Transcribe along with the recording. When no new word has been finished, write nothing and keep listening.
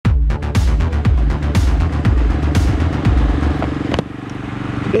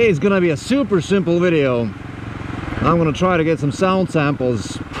Today is gonna be a super simple video. I'm gonna try to get some sound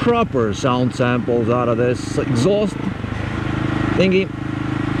samples, proper sound samples out of this exhaust thingy.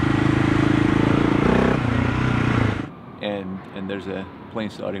 And there's a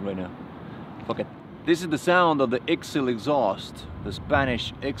plane starting right now. Fuck it. This is the sound of the IXIL exhaust, the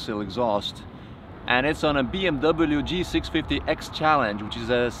Spanish IXIL exhaust. And it's on a BMW G650 Xchallenge, which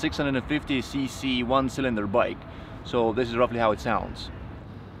is a 650cc one-cylinder bike. So this is roughly how it sounds,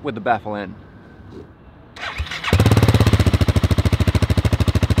 with the baffle in.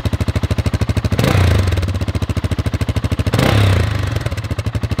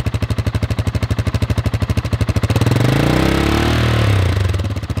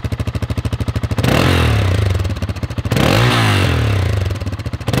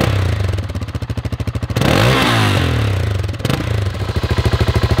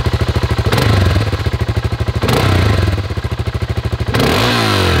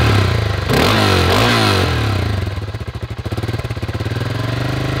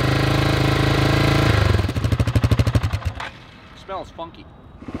 Smells funky.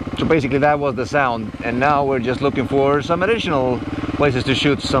 So basically that was the sound, and now we're just looking for some additional places to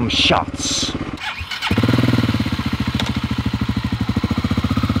shoot some shots.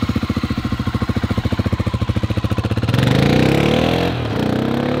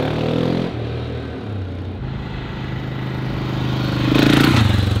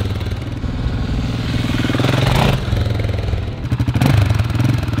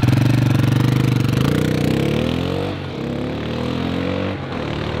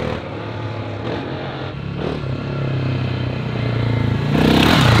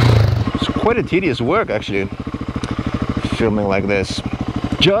 Quite a tedious work actually, filming like this.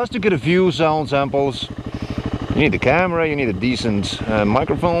 Just to get a few sound samples, you need the camera, you need a decent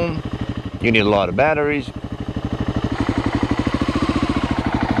microphone, you need a lot of batteries.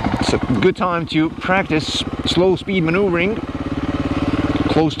 It's a good time to practice slow speed maneuvering,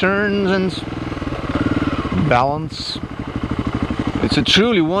 close turns and balance. It's a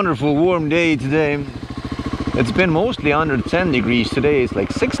truly wonderful warm day today. It's been mostly under 10 degrees today. It's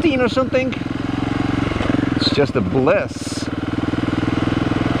like 16 or something. It's just a bliss.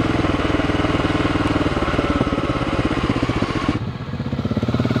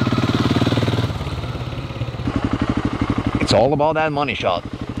 It's all about that money shot.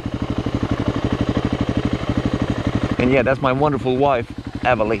 And yeah, that's my wonderful wife,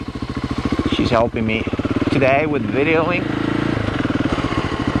 Emily. She's helping me today with videoing.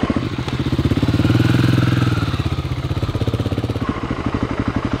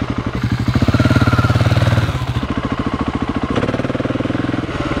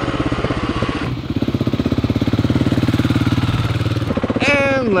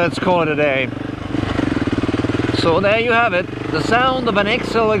 Let's call it a day. So there you have it, the sound of an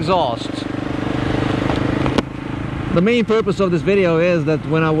IXIL exhaust. The main purpose of this video is that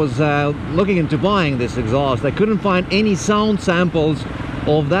when I was looking into buying this exhaust, I couldn't find any sound samples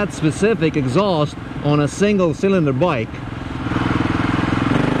of that specific exhaust on a single cylinder bike.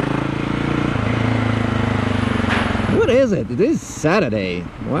 What is it? It is Saturday.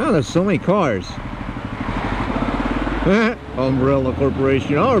 Wow, there's so many cars. Umbrella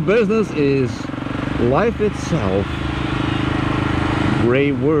Corporation. Our business is life itself.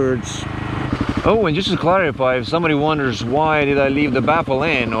 Great words. Oh, and just to clarify, if somebody wonders why did I leave the baffle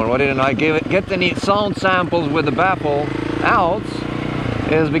in, or why didn't I get any sound samples with the baffle out,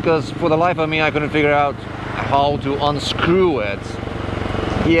 is because for the life of me I couldn't figure out how to unscrew it.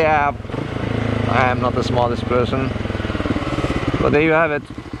 Yeah, I am not the smartest person. But there you have it.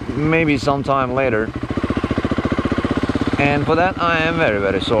 Maybe sometime later. And for that I am very,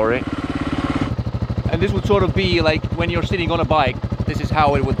 very sorry. And this would sort of be like when you're sitting on a bike, this is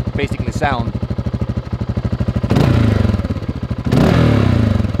how it would basically sound.